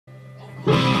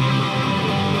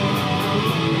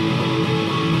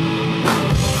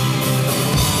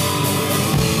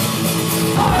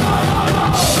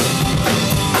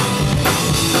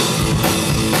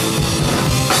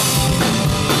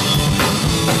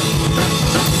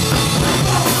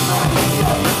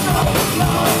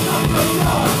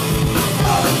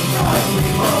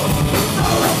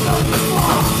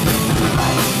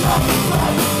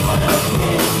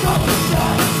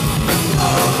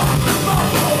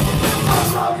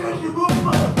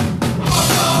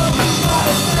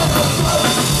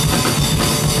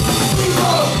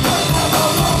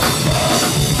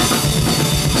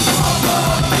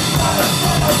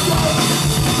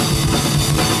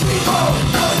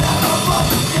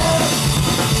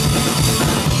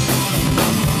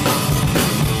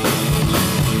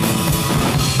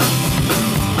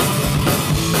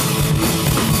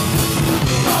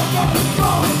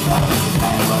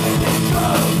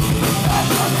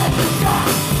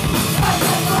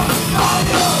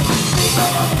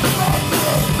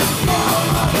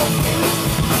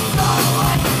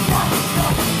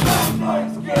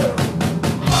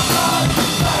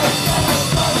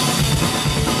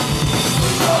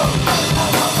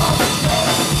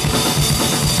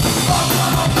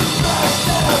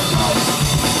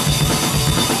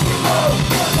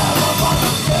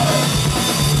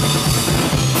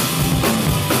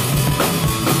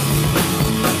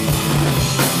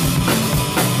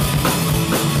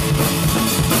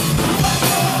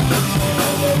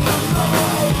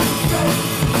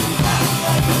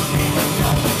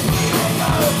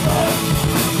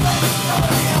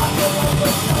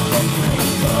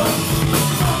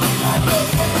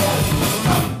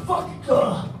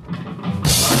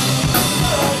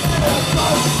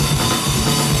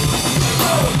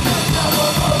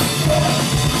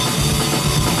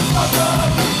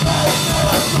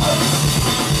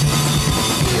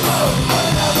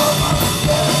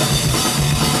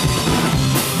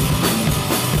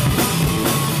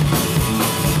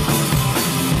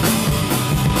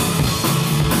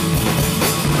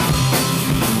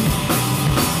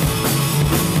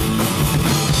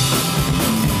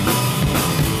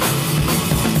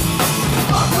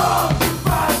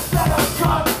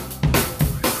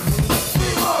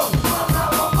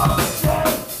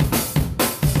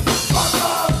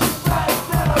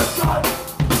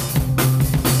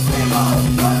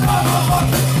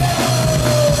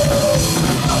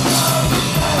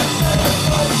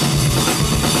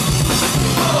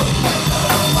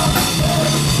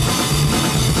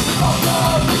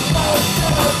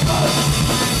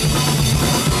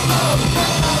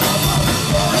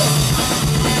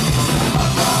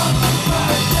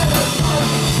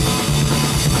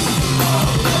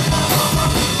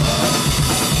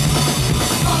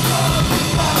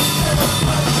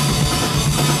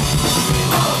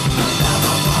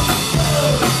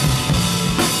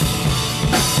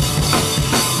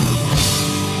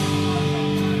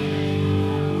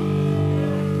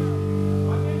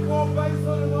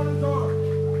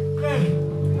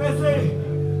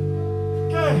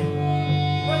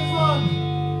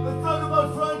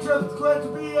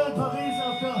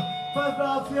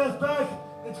guys back.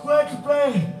 It's great to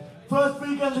play first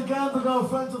weekend again with our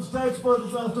friends of Stage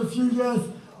Brothers after a few years.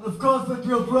 And of course with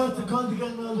your breath, the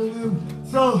contingent on the new.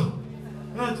 So,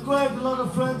 yeah, it's great, a lot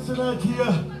of friends tonight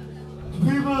here.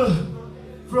 People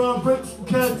from BRIXTON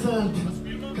Cats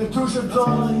and Katusha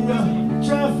are here.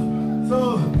 Jeff,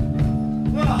 so,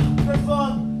 yeah, good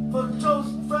fun for the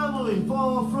chosen family, for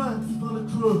our friends, for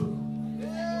the crew.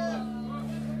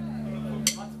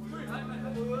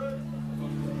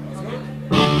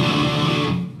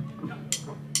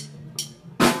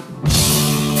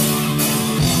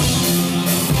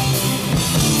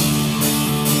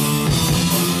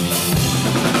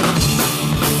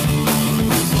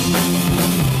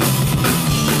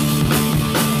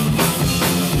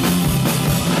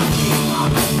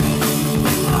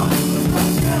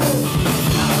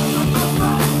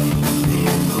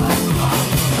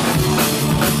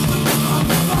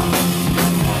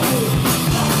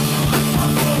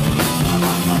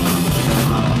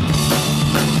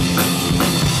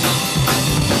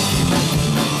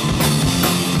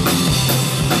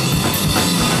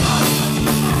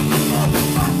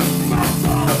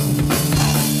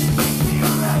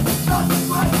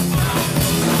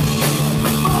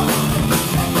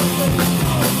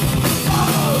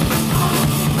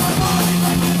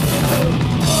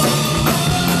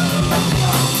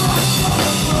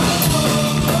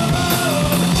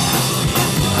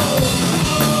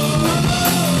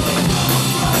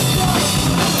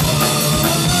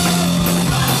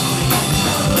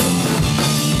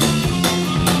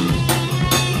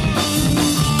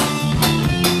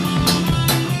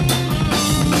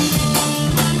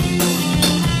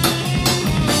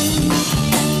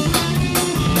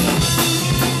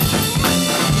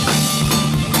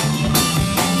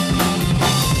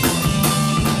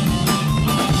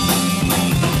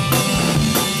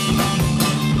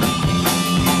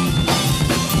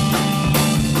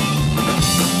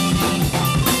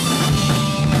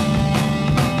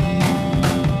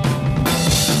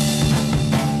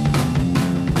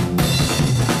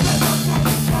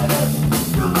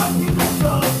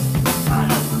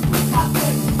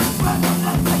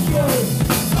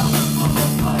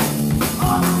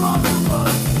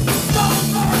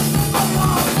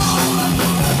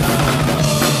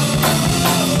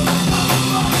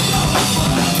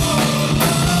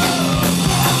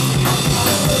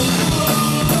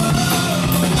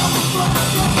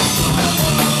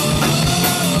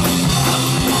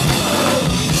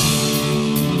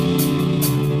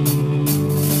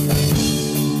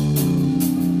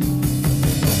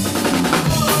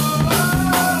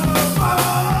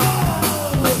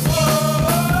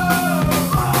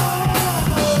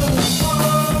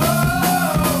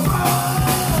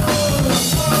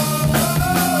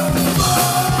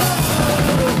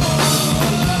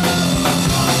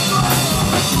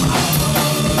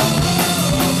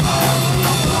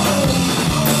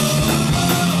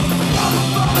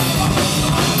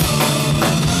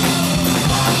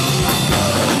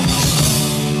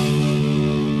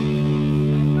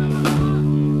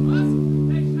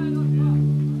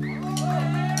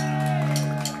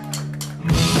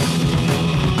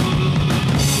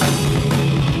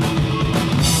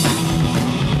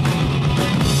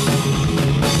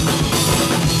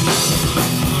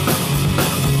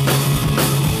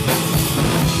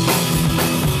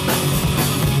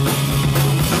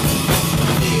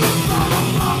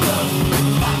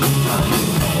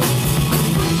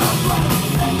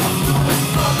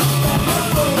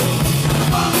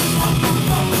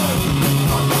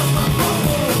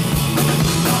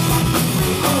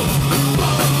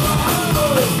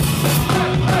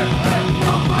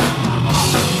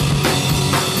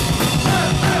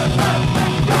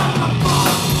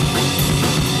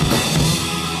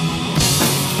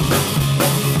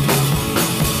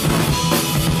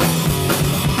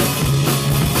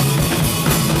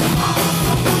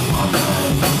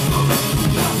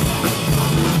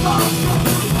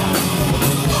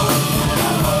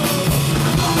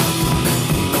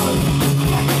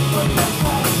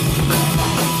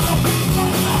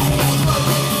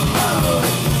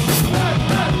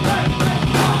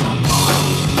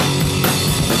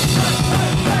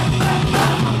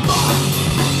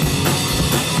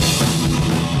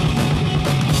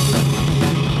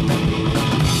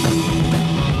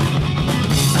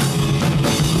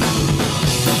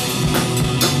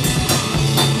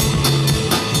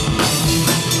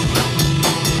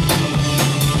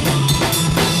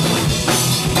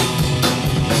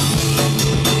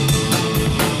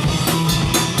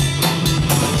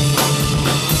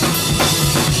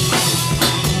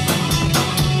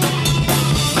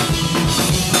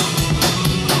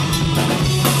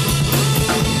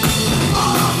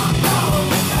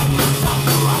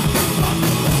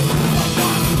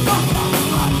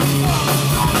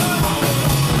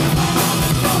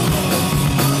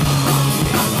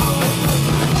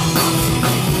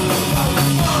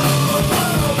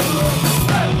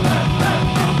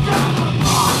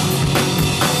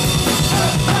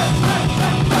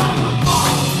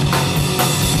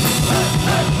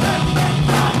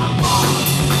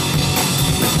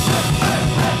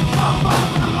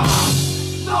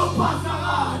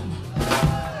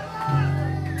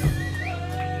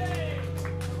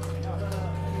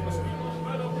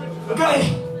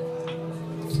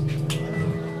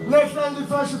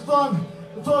 just fun.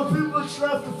 For people which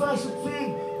left the fashion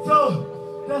scene.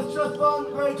 So that's just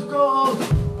one way to go out.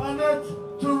 And that's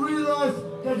to realize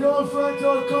that your old friends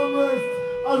or comrades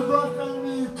are the worst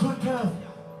enemy you could have.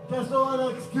 There's no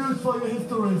other excuse for your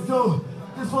history. So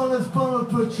this one is Bonal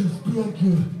Pictures. Thank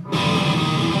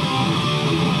you.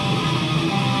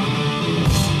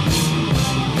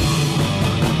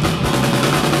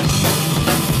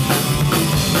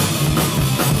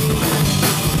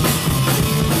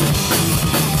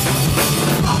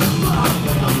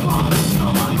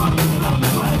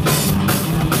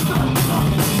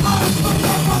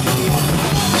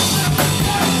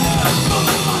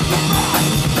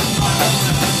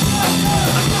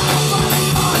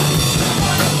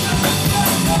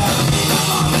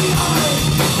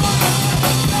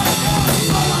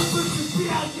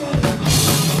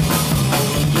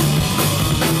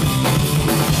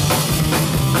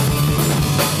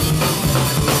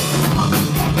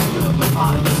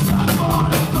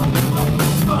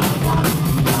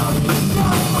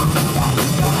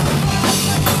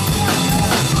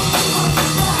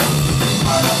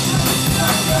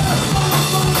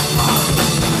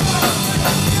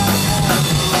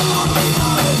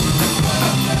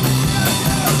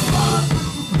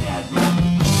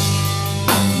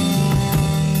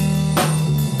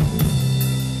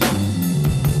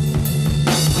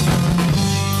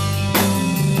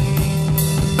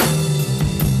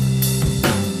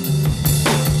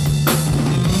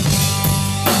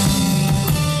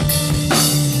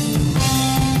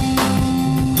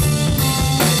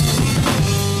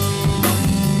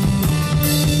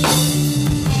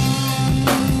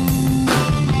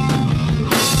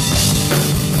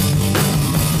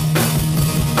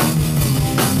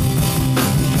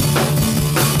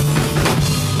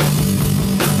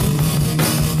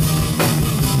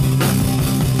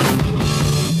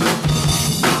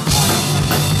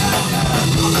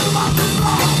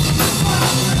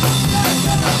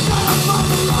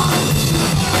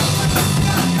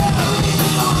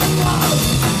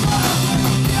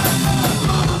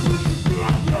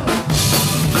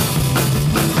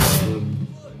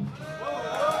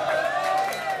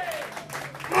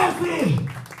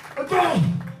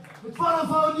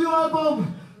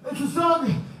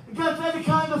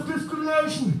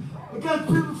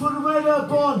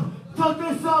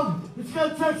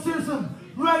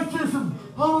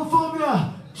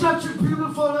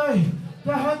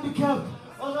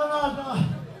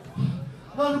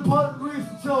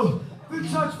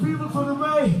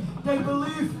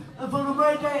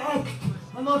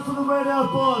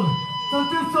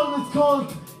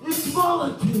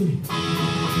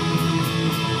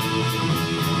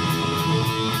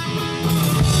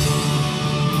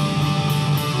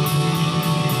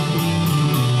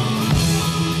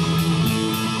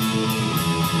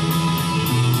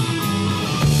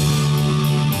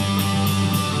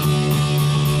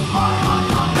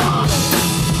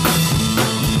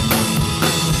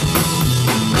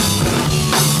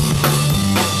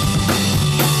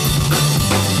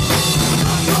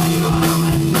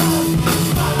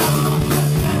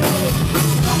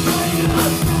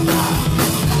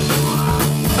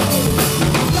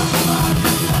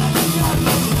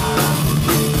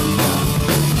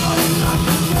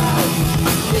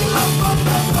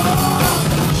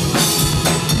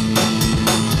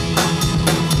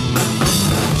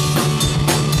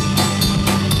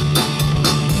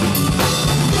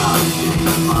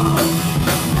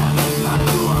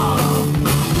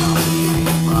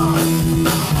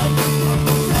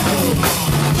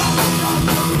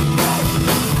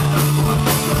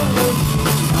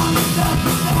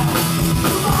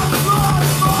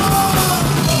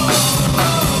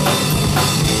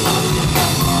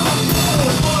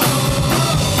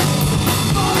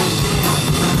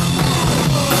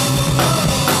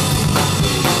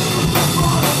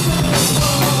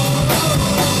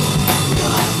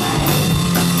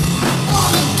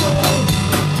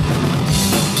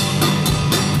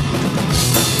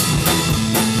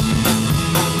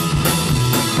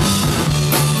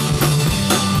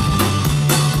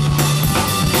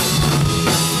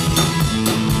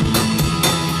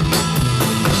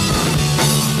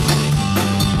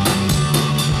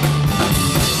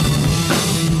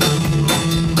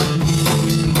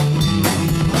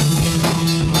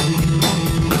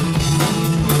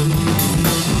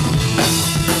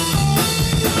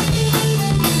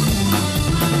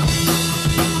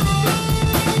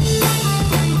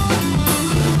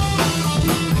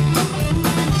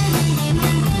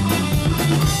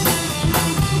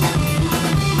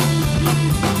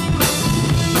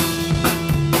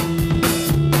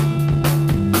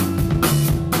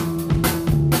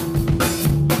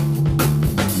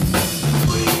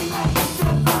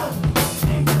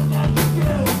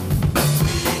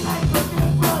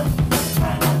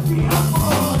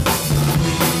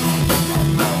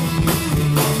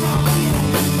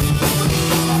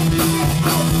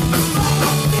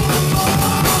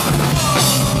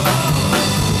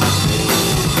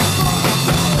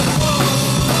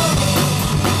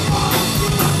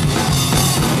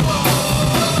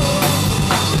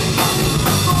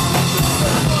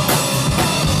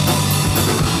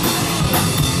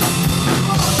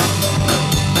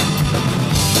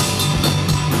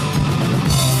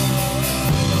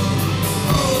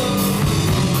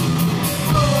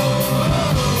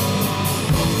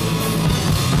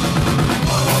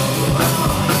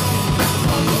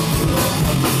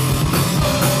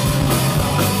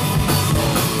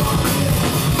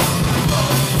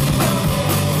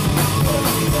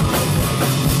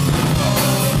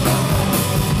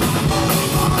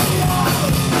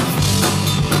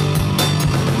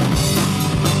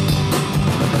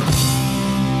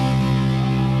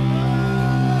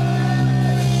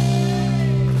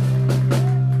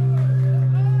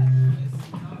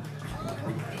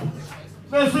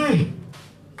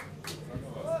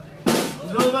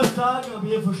 sagen, aber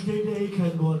ihr versteht ja eh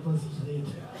kein Wort, was ich rede.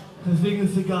 Deswegen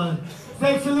ist es egal.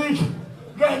 Next Lied.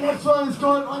 Okay, next one is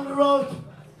called On the Road.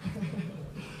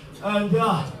 And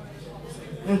yeah,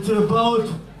 it's about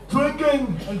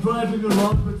drinking and driving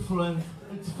around with friends.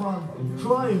 It's fun.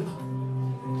 Try it.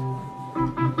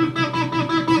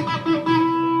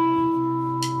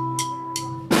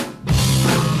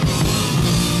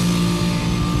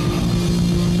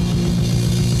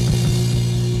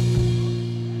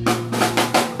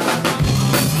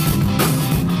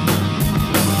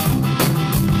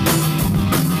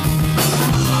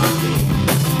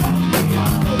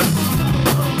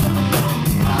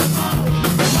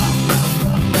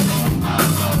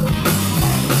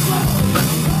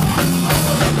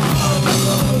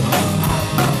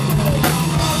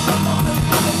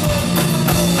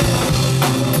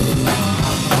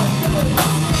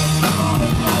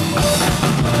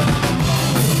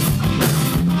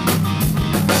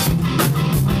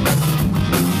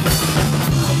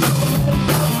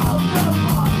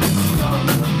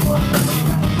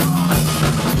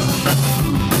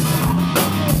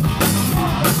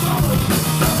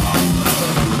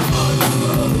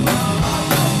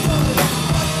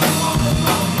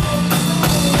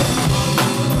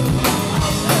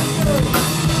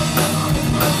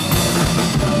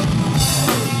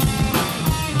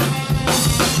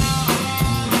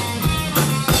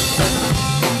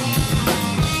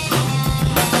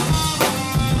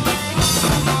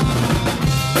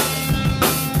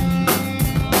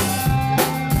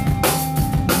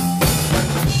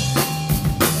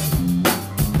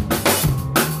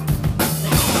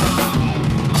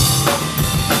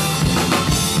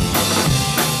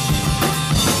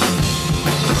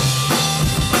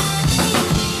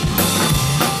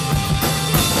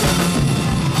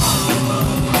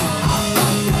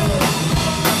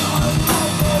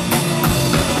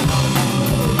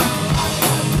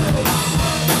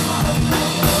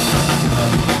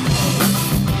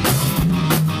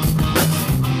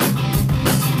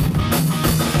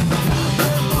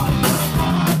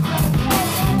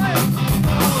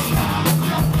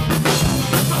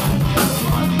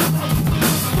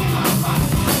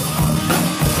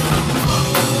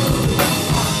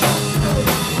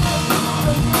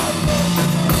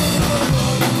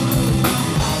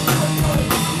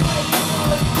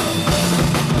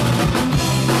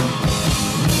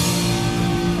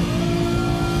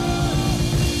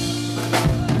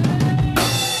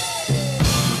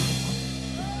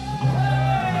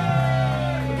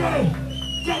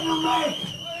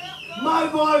 My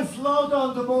voice louder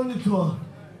on the monitor.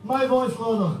 My voice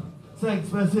louder.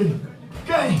 Thanks, merci.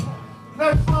 Okay,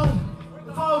 next one.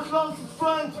 It's our closest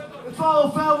friend. It's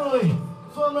our family.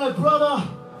 It's for my brother.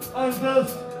 And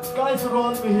there's guys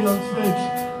around me here on stage.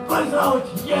 Without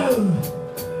you.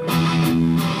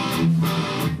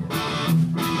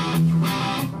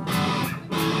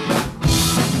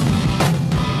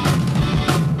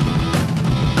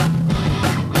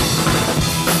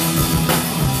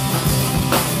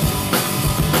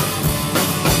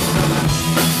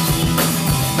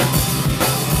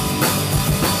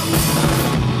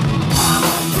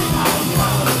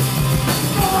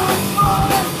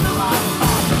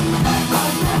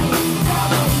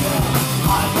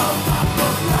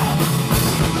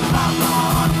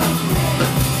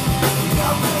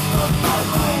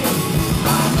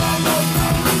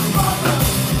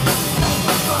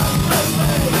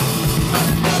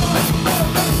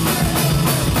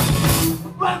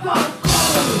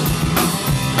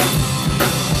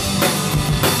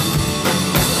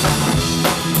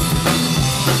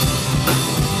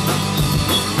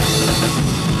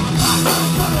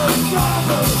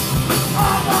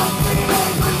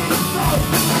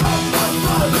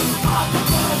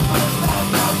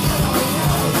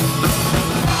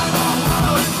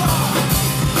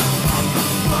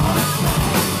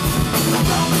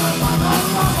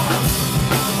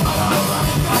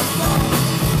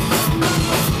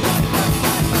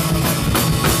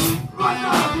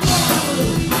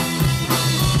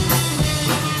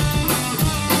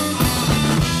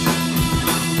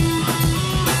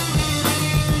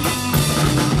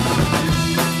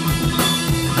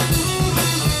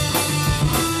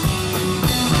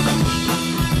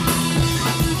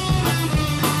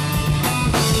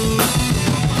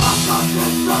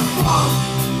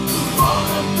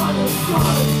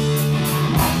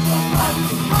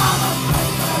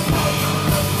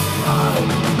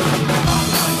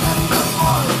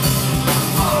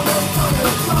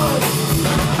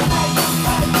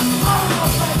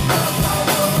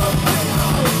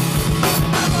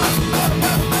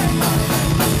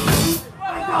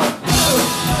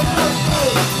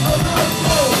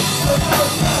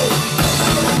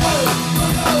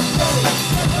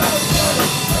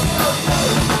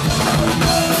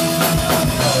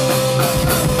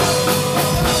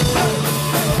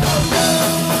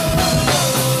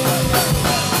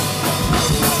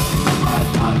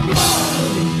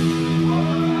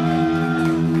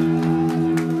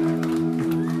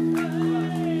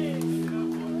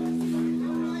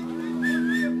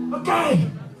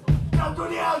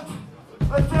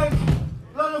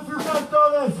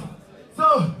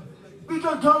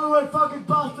 tolerate fucking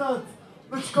bastards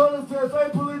which call themselves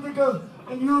apolitical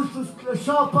and use the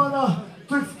sharp banner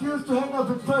to excuse to hang up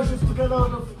with fascists to get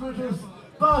out of British.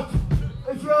 But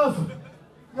if you have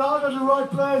your heart in the right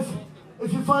place,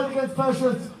 if you fight against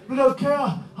fascists, we don't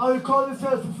care how you call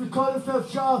yourself, if you call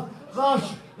yourself sharp,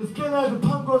 rash, a skinhead, a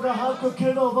punk rock, a hardcore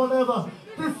kid or whatever.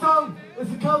 This song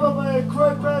is a cover by a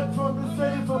great band from the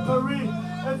city, from Paris,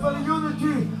 and for the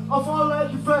unity of all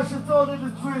anti-fascists out in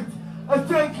the streets. I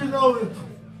think you know it.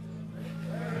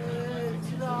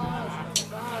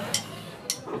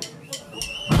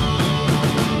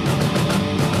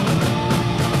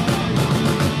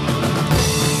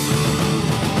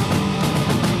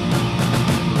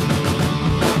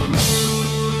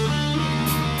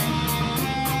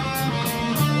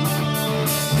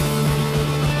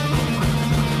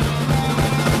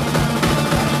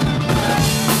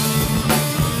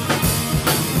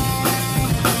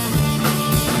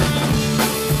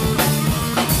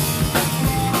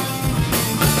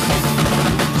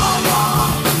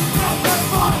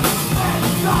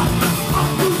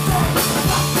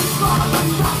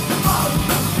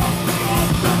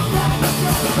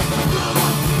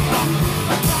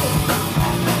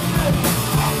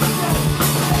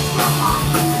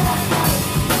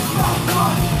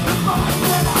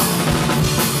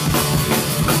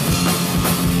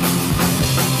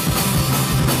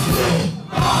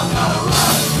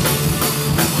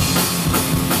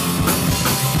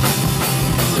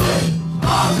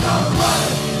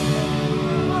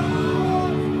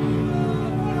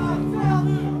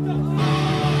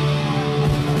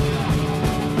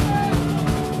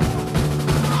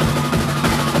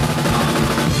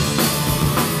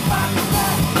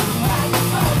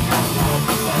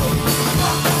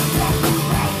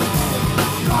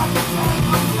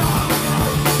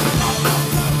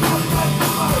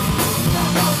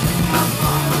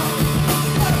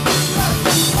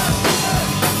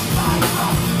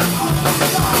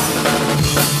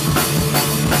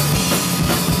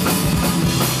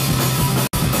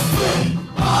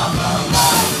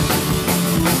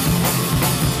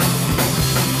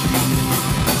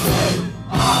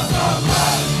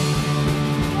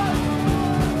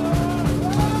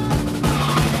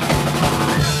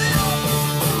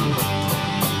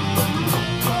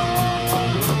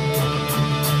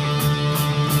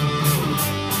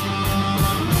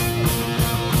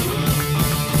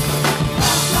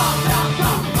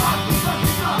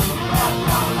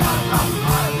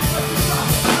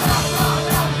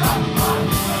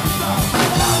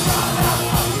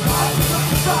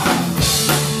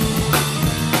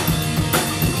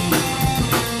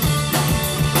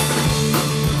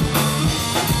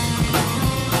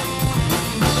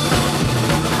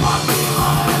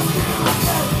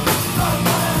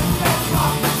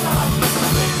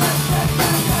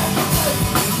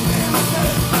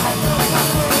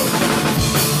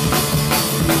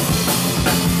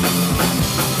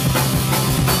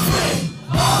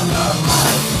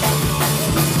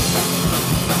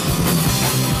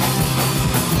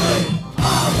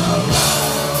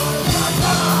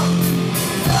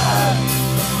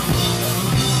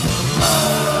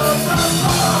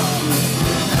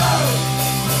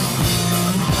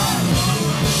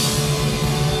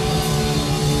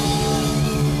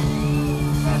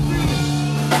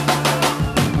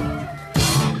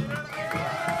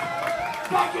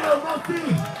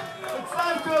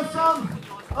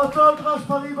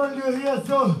 Here,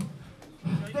 so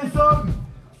this song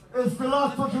is the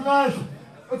last for tonight.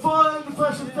 And for all the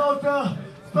fascists out there,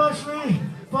 especially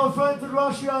for our friends in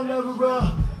Russia and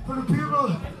everywhere, for the people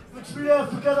which we have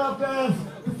to get up there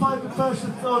to fight the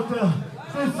fascists out there.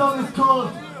 This song is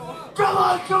called Come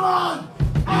on,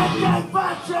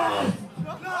 Anti-Fascist!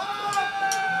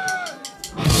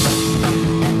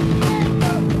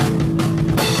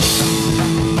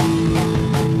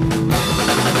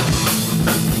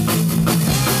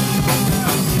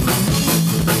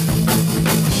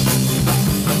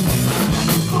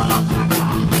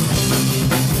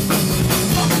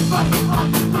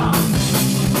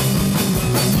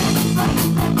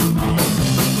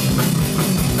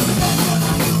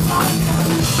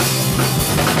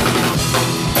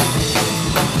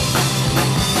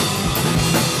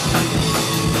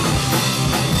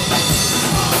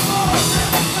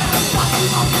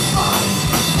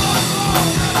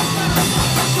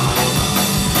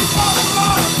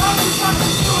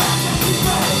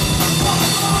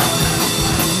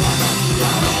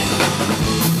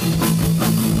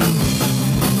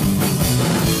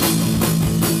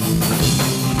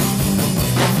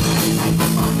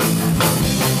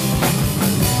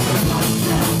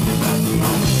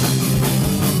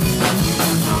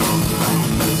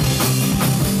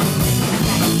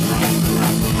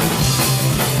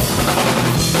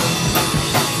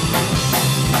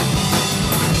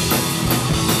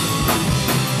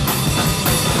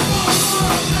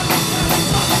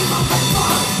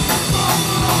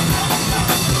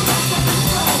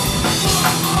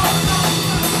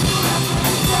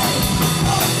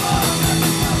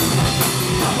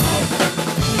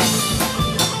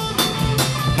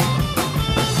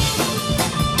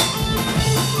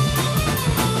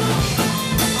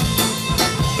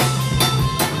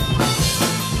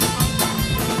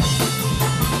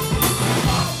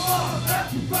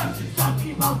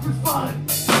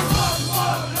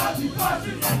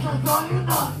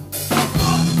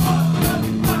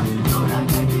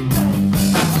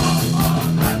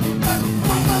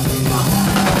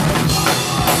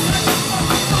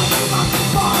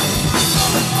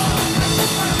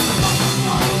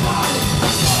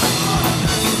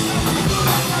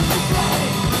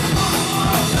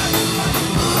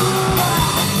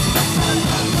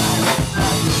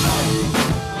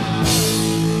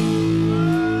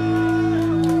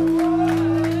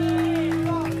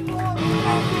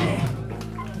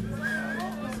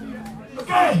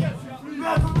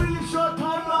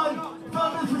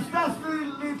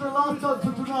 last one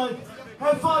for tonight.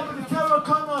 Have fun with the Terror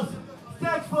Connors,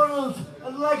 Stage Funnels,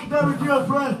 and Legendary Dear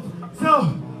Friend.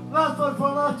 So, last one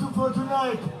for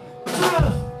tonight.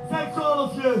 Cheers! Thanks to all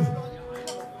of you.